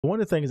One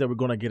of the things that we're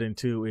going to get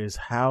into is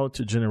how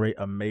to generate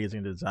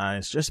amazing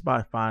designs just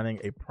by finding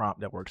a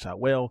prompt that works out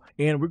well.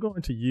 And we're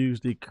going to use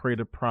the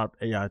Creative Prompt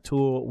AI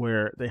tool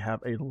where they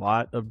have a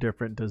lot of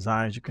different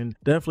designs you can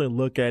definitely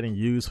look at and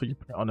use for your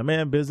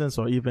on-demand business,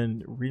 or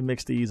even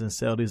remix these and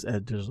sell these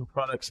as digital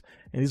products.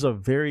 And these are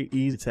very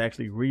easy to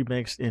actually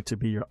remix and to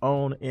be your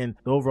own. And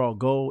the overall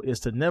goal is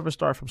to never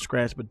start from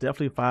scratch, but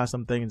definitely find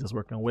some things that's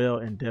working well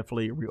and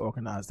definitely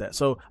reorganize that.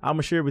 So I'm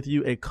going to share with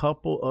you a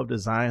couple of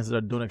designs that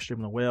are doing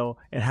extremely well,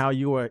 and how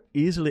you are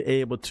easily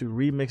able to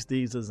remix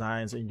these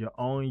designs in your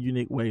own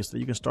unique way so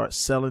that you can start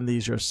selling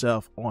these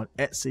yourself on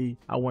Etsy.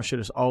 I want to share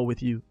this all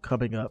with you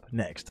coming up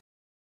next.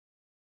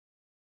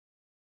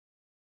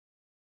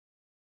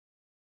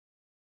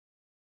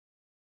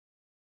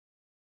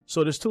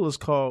 So this tool is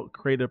called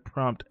Creative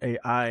Prompt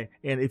AI.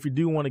 And if you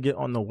do want to get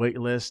on the wait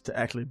list to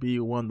actually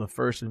be one of the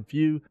first and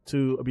few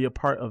to be a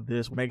part of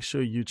this, make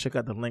sure you check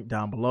out the link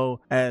down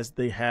below, as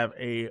they have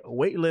a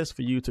wait list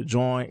for you to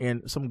join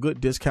and some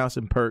good discounts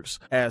and perks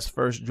as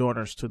first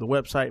joiners to the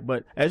website.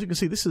 But as you can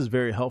see, this is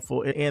very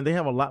helpful, and they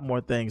have a lot more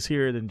things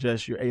here than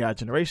just your AI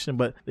generation.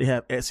 But they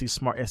have Etsy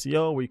Smart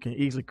SEO, where you can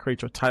easily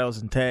create your titles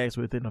and tags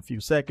within a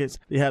few seconds.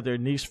 They have their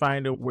niche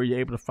finder, where you're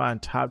able to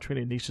find top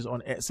trending niches on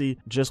Etsy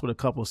just with a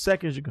couple of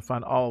seconds. You can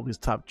find all of these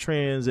top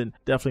trends and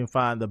definitely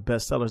find the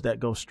best sellers that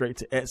go straight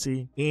to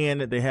Etsy.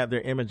 And they have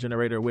their image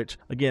generator, which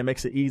again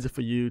makes it easy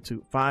for you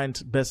to find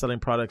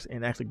best-selling products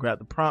and actually grab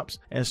the prompts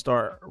and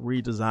start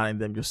redesigning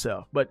them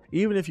yourself. But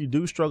even if you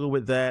do struggle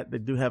with that, they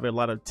do have a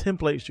lot of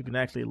templates you can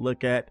actually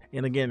look at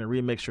and again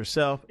remix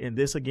yourself. And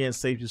this again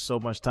saves you so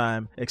much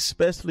time,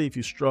 especially if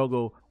you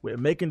struggle with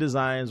making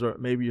designs, or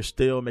maybe you're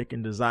still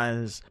making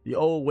designs the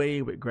old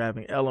way with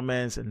grabbing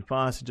elements and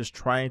fonts and just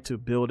trying to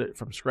build it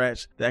from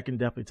scratch. That can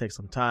definitely take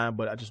some time,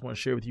 but I just want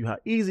to share with you how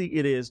easy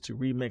it is to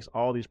remix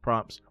all these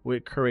prompts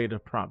with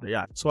Creative Prompt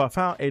AI. So I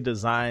found a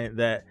design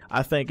that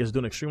I think is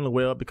doing extremely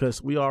well,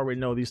 because we already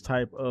know these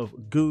type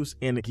of goose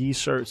and geese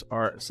shirts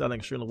are selling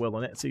extremely well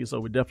on Etsy. So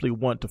we definitely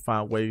want to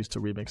find ways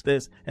to remix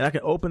this. And I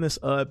can open this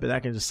up and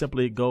I can just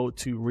simply go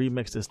to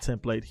remix this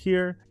template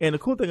here. And the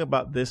cool thing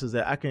about this is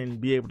that I can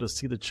be able to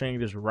see the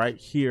changes right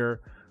here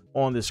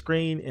on the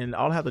screen, and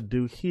all I have to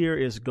do here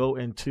is go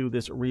into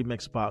this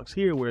remix box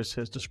here where it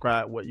says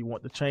describe what you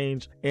want to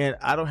change, and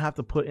I don't have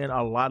to put in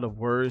a lot of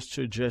words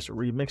to just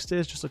remix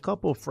this. Just a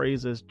couple of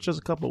phrases, just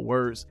a couple of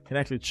words can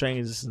actually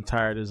change this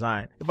entire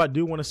design. If I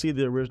do want to see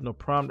the original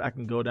prompt, I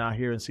can go down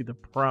here and see the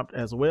prompt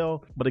as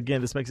well. But again,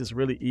 this makes this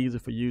really easy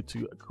for you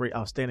to create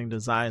outstanding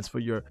designs for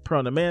your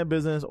print-on-demand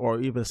business, or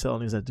even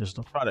selling these as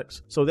digital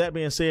products. So that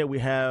being said, we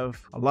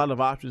have a lot of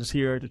options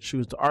here to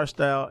choose the art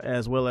style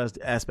as well as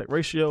the aspect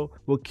ratio.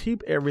 We'll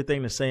keep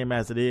everything the same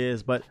as it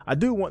is, but I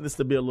do want this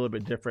to be a little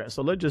bit different.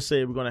 So let's just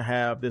say we're going to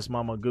have this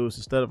mama goose,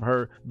 instead of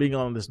her being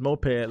on this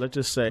moped, let's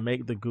just say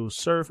make the goose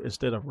surf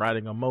instead of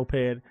riding a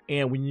moped.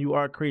 And when you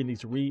are creating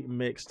these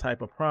remix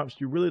type of prompts,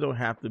 you really don't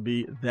have to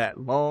be that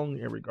long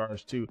in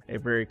regards to a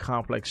very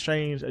complex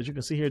change. As you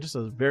can see here, just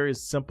a very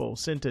simple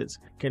sentence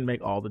can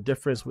make all the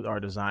difference with our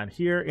design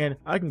here. And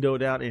I can go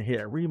down and hit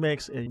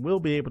remix, and we'll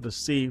be able to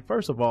see,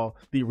 first of all,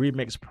 the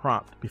remix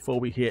prompt before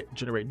we hit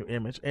generate new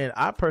image. And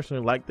I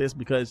personally like this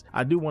because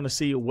I do want to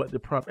see what the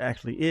prompt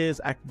actually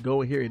is. I can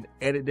go here and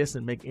edit this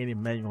and make any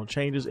manual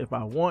changes if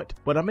I want,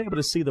 but I'm able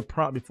to see the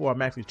prompt before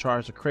I'm actually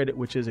charged the credit,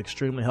 which is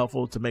extremely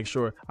helpful to make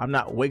sure I'm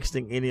not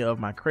wasting any of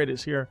my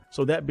credits here.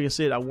 So that being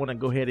said, I want to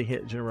go ahead and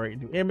hit generate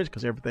new image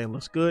because everything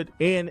looks good,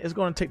 and it's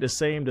going to take the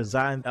same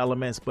design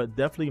elements but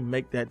definitely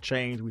make that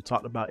change we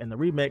talked about in the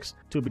remix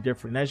to be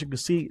different. And as you can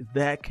see,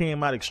 that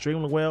came out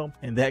extremely well,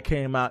 and that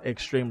came out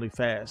extremely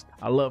fast.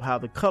 I love how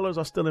the colors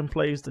are still in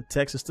place, the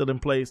text is still in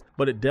place,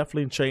 but it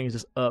definitely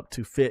changes up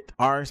to fit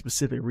our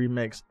specific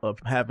remix of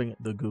having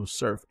the goose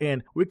surf.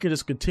 And we can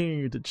just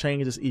continue to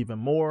change this even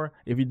more.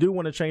 If you do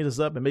want to change this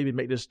up and maybe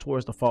make this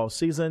towards the fall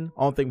season,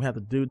 all thing we have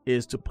to do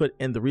is to put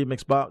in the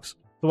remix box.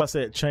 So I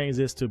said change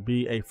this to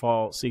be a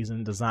fall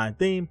season design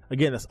theme.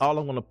 Again, that's all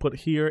I'm going to put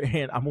here,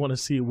 and I'm going to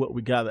see what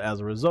we gather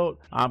as a result.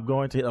 I'm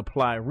going to hit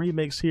apply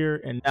remix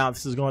here, and now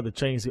this is going to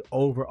change the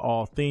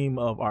overall theme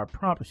of our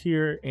prompt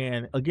here.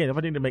 And again, if I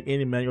need to make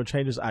any manual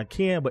changes, I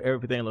can, but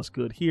everything looks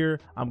good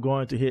here. I'm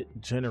going to hit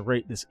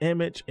generate this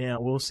image, and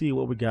we'll see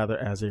what we gather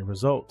as a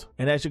result.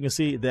 And as you can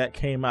see, that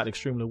came out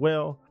extremely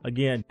well.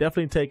 Again,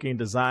 definitely taking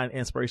design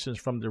inspirations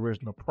from the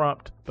original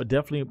prompt, but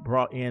definitely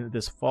brought in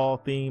this fall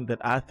theme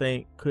that I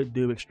think could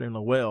do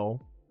extremely well,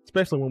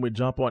 especially when we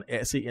jump on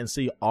Etsy and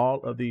see all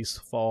of these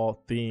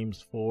fall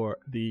themes for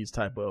these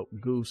type of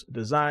goose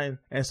design.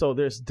 And so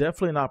there's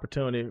definitely an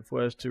opportunity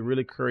for us to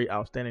really create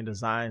outstanding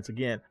designs.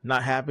 Again,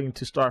 not having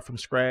to start from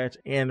scratch,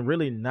 and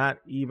really not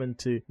even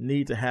to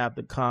need to have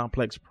the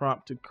complex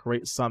prompt to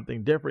create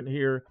something different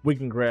here. We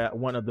can grab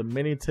one of the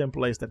many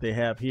templates that they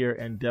have here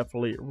and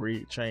definitely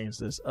rechange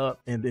this up.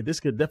 And this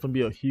could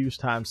definitely be a huge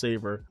time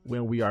saver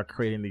when we are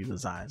creating these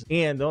designs.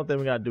 And the only thing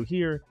we got to do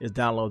here is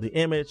download the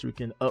image. We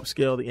can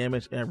upscale the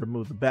image and and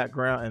remove the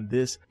background, and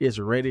this is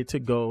ready to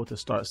go to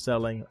start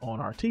selling on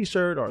our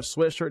t-shirt or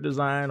sweatshirt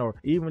design, or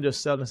even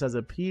just selling this as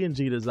a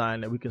PNG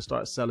design that we can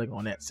start selling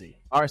on Etsy.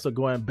 All right, so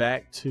going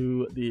back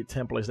to the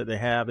templates that they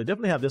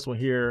definitely have this one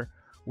here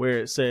where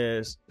it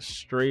says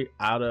straight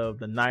out of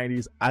the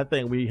 90s. I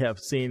think we have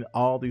seen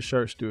all these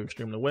shirts do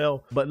extremely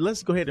well, but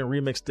let's go ahead and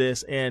remix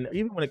this. And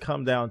even when it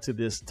comes down to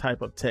this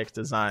type of text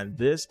design,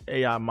 this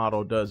AI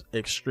model does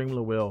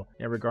extremely well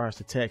in regards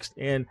to text.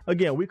 And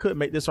again, we could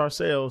make this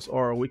ourselves,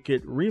 or we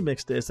could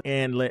remix this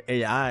and let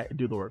AI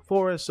do the work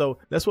for us. So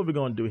that's what we're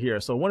going to do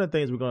here. So one of the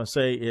things we're going to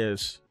say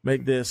is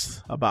make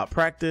this about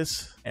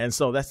practice. And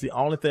so that's the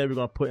only thing we're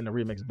going to put in the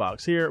remix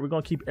box here. We're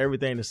going to keep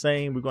everything the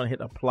same. We're going to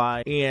hit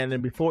apply. And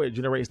then before it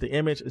generates the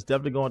image, it's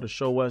definitely going to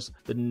show us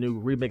the new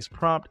remix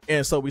prompt.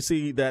 And so we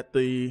see that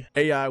the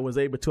AI was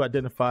able to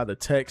identify the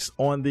text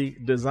on the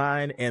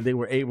design, and they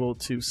were able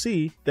to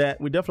see that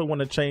we definitely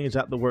want to change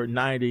out the word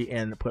 90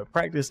 and put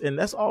practice. And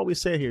that's all we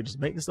said here. Just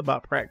make this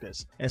about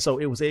practice. And so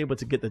it was able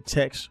to get the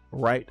text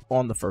right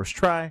on the first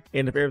try.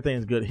 And if everything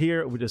is good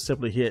here, we just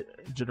simply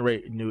hit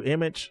generate new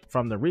image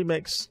from the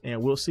remix,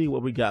 and we'll see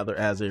what we gather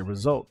as a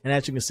result. And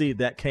as you can see,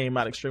 that came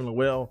out extremely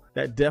well.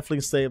 That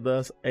definitely saved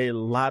us a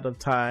lot of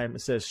time.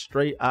 It says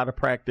straight out of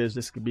practice.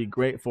 This could be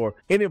great for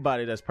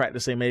anybody that's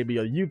practicing, maybe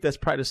a youth that's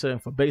practicing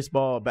for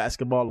baseball,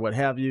 basketball, what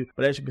have you.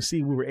 But as you can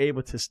see, we were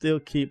able to still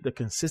keep the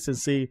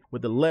consistency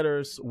with the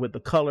letters, with the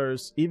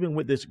colors, even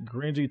with this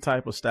grungy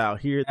type of style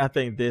here. I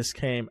think this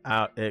came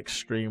out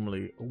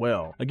extremely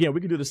well. Again,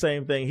 we can do the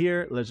same thing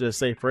here. Let's just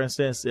say, for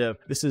instance, if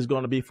this is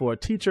going to be for a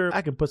teacher,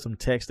 I can put some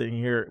text in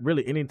here,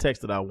 really any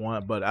text that I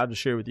want, but I'll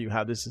just share with you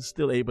how this is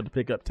still able to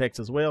pick up text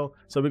as well.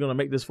 So we're going to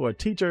make this for a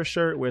teacher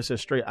shirt where it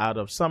says straight out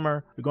of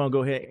summer. We're going to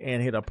go ahead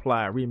and hit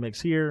apply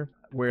remix here,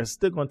 where it's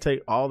still going to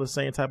take all the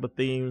same type of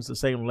themes, the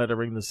same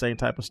lettering, the same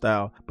type of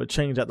style, but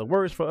change out the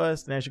words for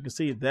us. And as you can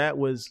see, that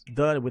was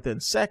done within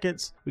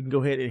seconds. We can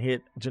go ahead and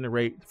hit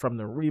generate from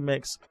the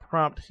remix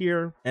prompt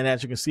here. And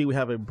as you can see, we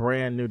have a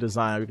brand new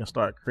design we can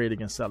start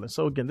creating and selling.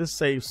 So again, this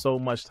saves so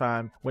much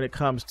time when it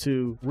comes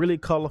to really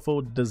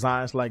colorful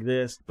designs like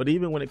this. But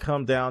even when it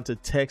comes down to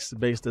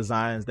text-based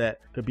designs that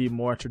could be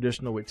more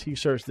traditional with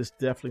t-shirts, this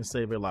definitely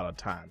saves a lot of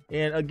time.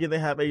 And again, they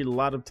have a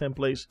lot of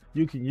templates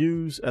you can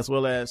use, as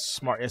well as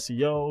smart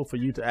SEO for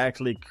you to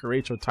actually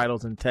create your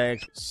titles and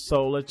tags.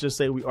 So let's just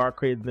say we are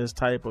creating this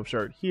type of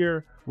shirt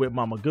here with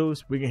Mama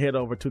Goose. We can head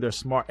over to their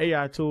smart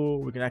AI tool.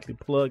 We can actually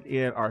plug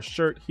in our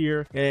shirt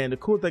here. And the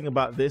cool thing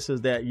about this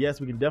is that,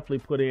 yes, we can definitely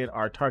put in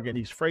our target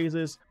niche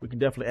phrases. We can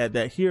definitely add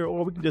that here,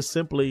 or we can just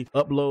simply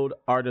upload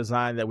our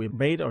design that we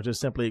made, or just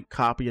simply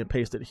copy and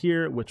paste it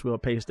here, which we'll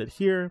paste it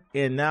here.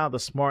 And now the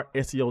smart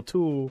SEO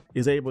tool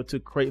is able to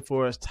create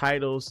for us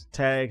titles,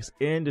 tags,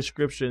 and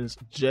descriptions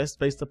just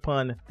based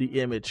upon the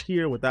image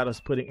here without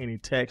us putting any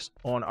text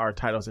on our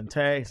titles and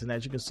tags. And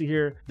as you can see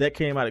here, that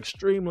came out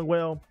extremely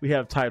well. We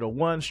have title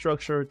 1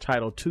 structure,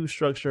 title 2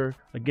 structure.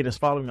 Again, it's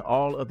following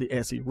all of the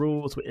Etsy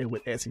rules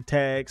with Etsy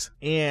tags.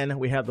 And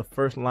we have the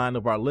first line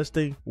of our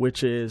listing,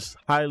 which is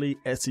highly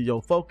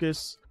SEO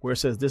focused, where it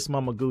says this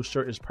Mama Goose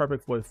shirt is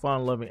perfect for a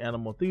fun-loving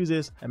animal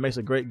enthusiast and makes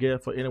a great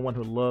gift for anyone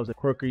who loves the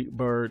quirky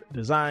bird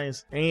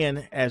designs.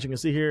 And as you can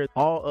see here,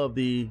 all of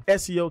the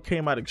SEO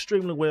came out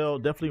extremely well,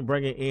 definitely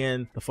bringing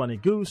in the funny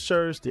goose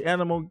shirts, the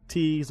animal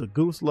tees, the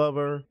goose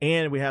lover,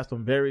 and we have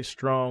some very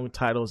strong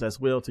titles as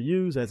well to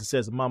use, as it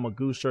says Mama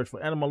Goose shirt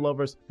for animal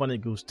lovers, funny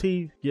goose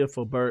tee, gift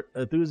for bird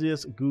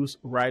enthusiasts, goose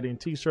riding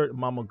t-shirt,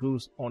 Mama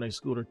Goose on a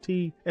scooter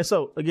tee. And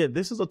so again,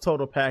 this is a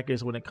total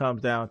package when it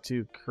comes down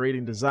to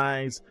creating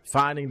designs,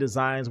 finding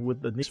designs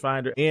with the niche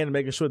finder, and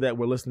making sure that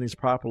we're listing these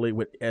properly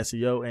with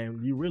SEO.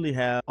 And you really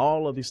have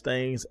all of these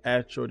things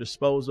at your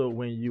disposal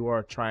when you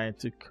are trying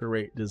to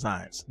create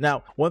designs.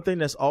 Now, one thing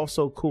that's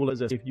also cool is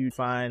that if you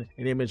find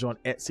an image on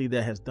Etsy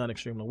that has done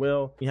extremely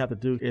well, you have to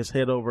do is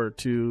head over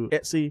to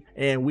Etsy,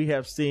 and we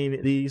have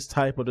seen these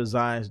type of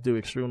designs do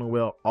extremely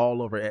well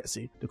all over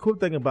Etsy. The cool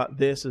thing about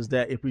this is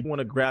that if we want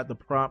to grab the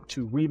prompt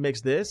to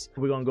remix this,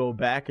 we're going to go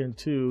back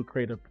into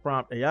Creative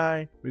Prompt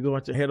AI. We're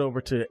going to head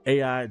over to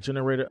AI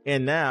generator,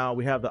 and now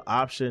we have the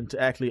option to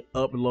actually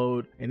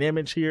upload an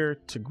image here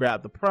to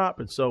grab the prompt.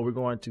 And so we're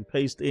going to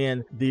paste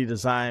in the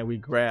design we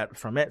grabbed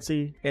from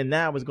Etsy, and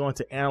now it's going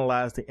to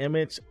analyze the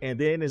image, and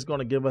then it's going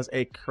to give us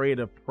a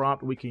creative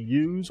prompt we can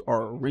use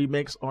or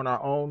remix on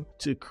our own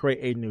to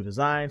create a new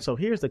design. So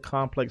here's the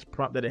complex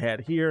prompt that it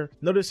had here.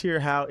 Notice here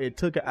how it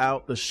took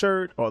out the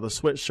shirt or the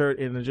sweatshirt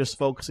and just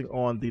focusing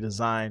on the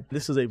design.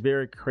 This is a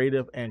very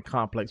creative and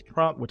complex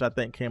prompt, which I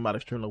think came out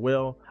extremely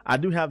well. I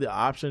do have the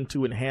option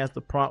to enhance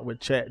the prompt with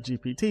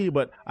ChatGPT,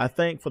 but I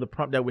think for the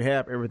prompt that we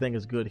have, everything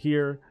is good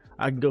here.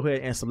 I can go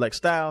ahead and select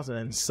styles and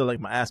then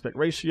select my aspect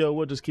ratio.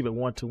 We'll just keep it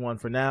 1:1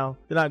 for now.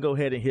 Then I'll go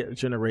ahead and hit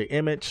generate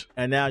image.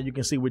 And now you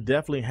can see we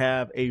definitely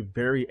have a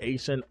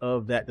variation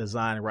of that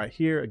design right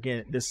here.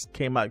 Again, this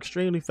came out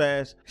extremely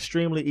fast,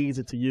 extremely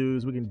easy to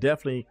use. We can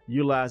definitely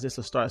utilize this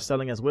to start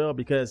selling as well,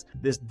 because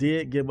this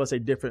did give us a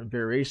different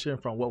variation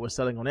from what we're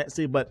selling on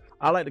Etsy. But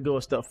I like to go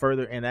a step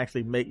further and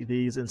actually make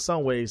these in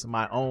some ways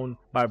my own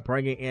by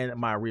bringing in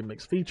my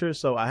remix features.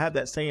 So I have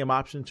that same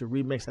option to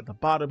remix at the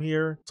bottom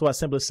here. So I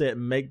simply said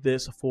make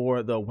this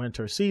for the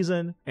winter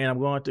season, and I'm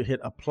going to hit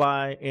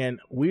apply. And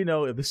we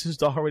know if this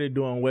is already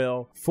doing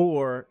well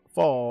for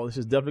fall, this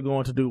is definitely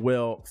going to do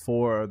well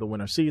for the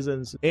winter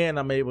seasons. And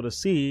I'm able to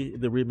see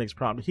the remix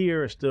prompt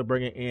here. It's still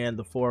bringing in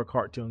the 4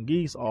 cartoon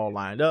geese all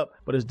lined up,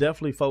 but it's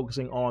definitely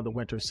focusing on the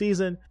winter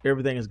season.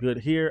 Everything is good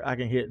here. I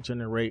can hit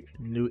generate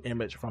new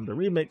image from the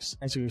remix.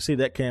 As you can see,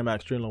 that came out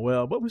extremely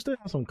well, but we still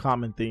have some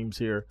common themes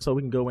here, so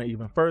we can go in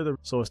even further.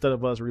 So instead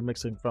of us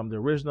remixing from the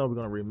original, we're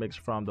going to remix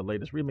from the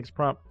latest remix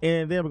prompt.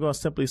 And then we're going to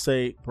simply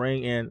say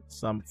bring in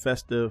some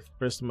festive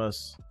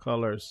Christmas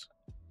colors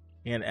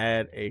and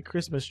add a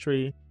Christmas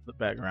tree the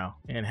background,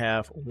 and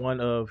have one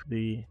of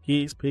the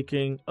geese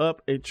picking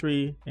up a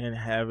tree and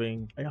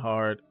having a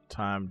hard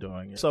time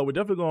doing it. So we're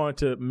definitely going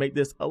to make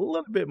this a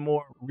little bit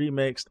more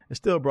remixed. It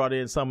still brought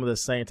in some of the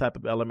same type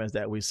of elements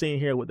that we've seen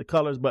here with the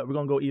colors, but we're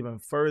going to go even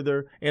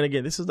further. And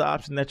again, this is the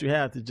option that you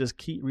have to just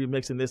keep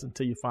remixing this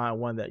until you find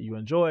one that you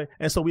enjoy.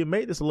 And so we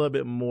made this a little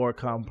bit more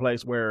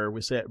complex, where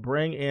we said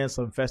bring in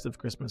some festive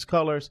Christmas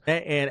colors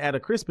and add a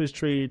Christmas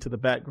tree to the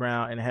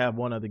background and have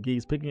one of the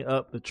geese picking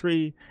up the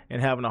tree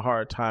and having a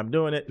hard time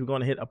doing it. We're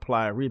going to hit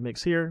apply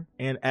remix here,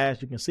 and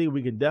as you can see,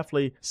 we can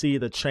definitely see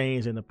the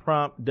change in the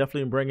prompt,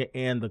 definitely bringing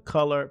in the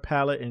color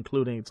palette,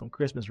 including some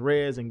Christmas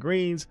reds and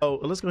greens. So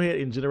let's go ahead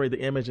and generate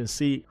the image and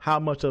see how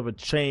much of a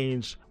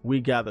change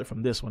we gathered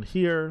from this one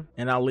here,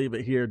 and I'll leave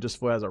it here just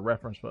for as a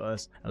reference for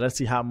us, and let's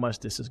see how much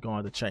this is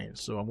going to change.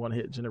 So I'm going to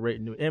hit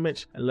generate new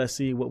image, and let's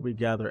see what we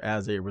gather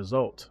as a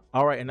result.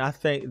 All right, and I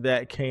think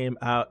that came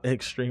out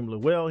extremely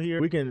well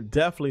here. We can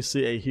definitely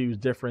see a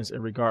huge difference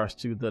in regards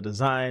to the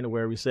design,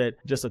 where we said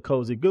just a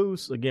cozy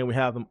goose. Again, we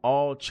have them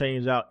all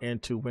changed out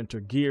into winter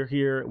gear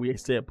here. We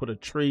said put a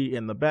tree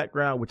in the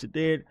background, which it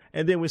did,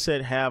 and then we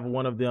said have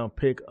one of them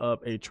pick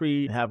up a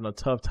tree, having a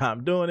tough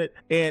time doing it,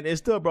 and it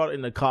still brought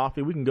in the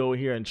coffee. We can go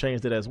here and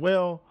change it as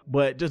well,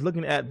 but just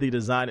looking at the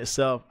design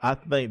itself, I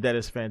think that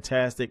is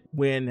fantastic.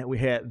 When we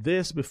had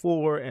this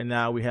before and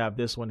now we have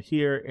this one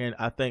here, and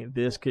I think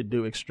this could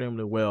do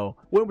extremely well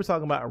when we're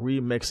talking about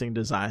remixing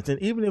designs.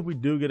 And even if we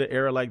do get an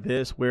error like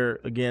this, where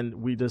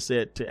again we just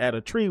said to add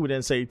a tree, we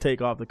didn't say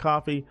take off the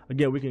coffee,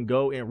 again we can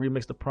go and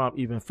remix the prompt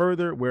even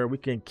further, where we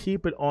can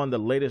keep it on the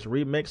latest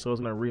remix. So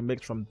it's going to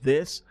remix from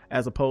this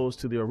as opposed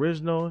to the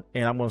original,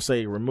 and I'm going to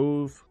say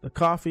remove the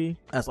coffee.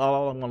 That's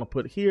all I'm going to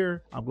put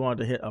here. I'm going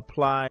to hit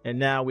apply, and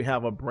now we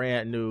have a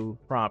brand new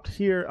prompt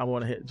here. I'm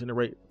going to hit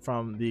generate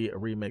from the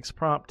remix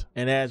prompt,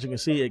 and as you can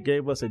see, it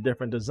gave us a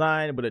different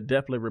design, but it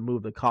definitely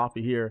removed the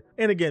coffee here.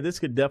 And again, this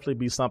could definitely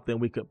be something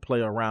we could play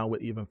around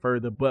with even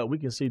further, but we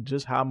can see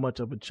just how much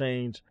of a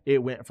change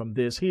it went from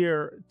this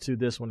here to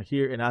this one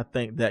here, and I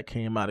think that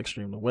came out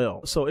extremely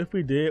well. So if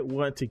we did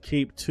want to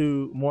keep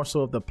to more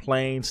so of the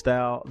plain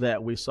style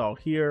that we saw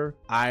here,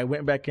 I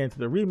went back into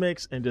the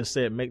remix and just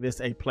said make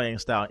this a plain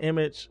style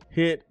image,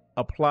 hit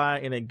apply,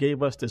 and it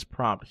gave us this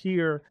prompt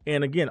here.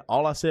 And again,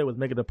 all I said was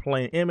make it a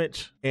plain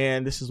image,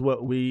 and this is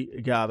what we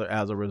gather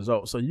as a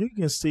result. So you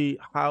can see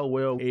how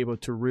well we're able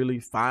to really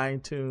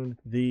fine-tune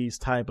these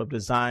type of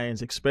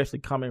designs, especially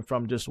coming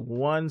from just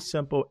one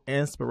simple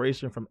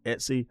inspiration from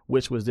Etsy,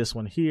 which was this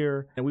one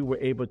here, and we were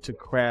able to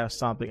craft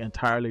something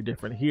entirely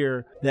different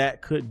here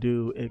that could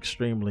do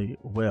extremely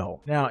well.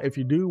 Now, if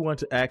you do want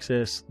to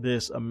access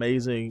this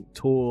amazing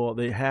tool,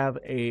 they have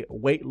a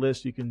wait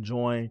list you can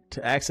join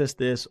to access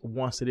this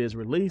once it is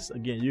released.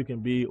 Again, you can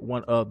be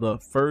one of the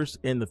first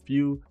in the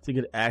few to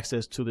get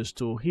access to this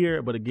tool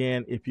here. But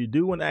again, if you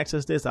do want to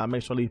access this, I'll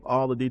make sure to leave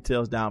all the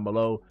details down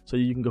below so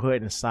you can go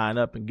ahead and sign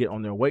up and get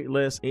on their wait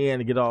list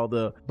and get all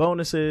the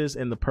bonuses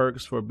and the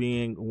perks for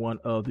being one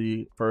of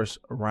the first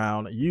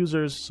round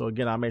users. So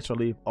again, I'll make sure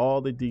to leave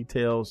all the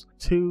details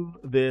to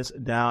this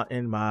down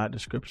in my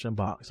description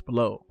box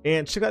below.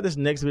 And check out this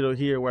next video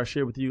here where I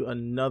share with you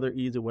another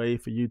easy way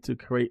for you to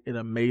create an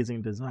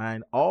amazing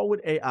design, all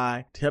with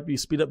AI, to help you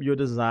speed up your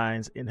designs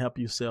and help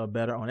you sell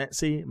better on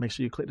Etsy. Make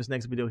sure you click this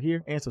next video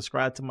here and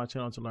subscribe to my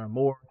channel to learn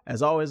more.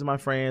 As always, my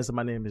friends,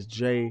 my name is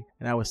Jay,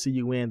 and I will see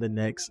you in the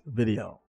next video.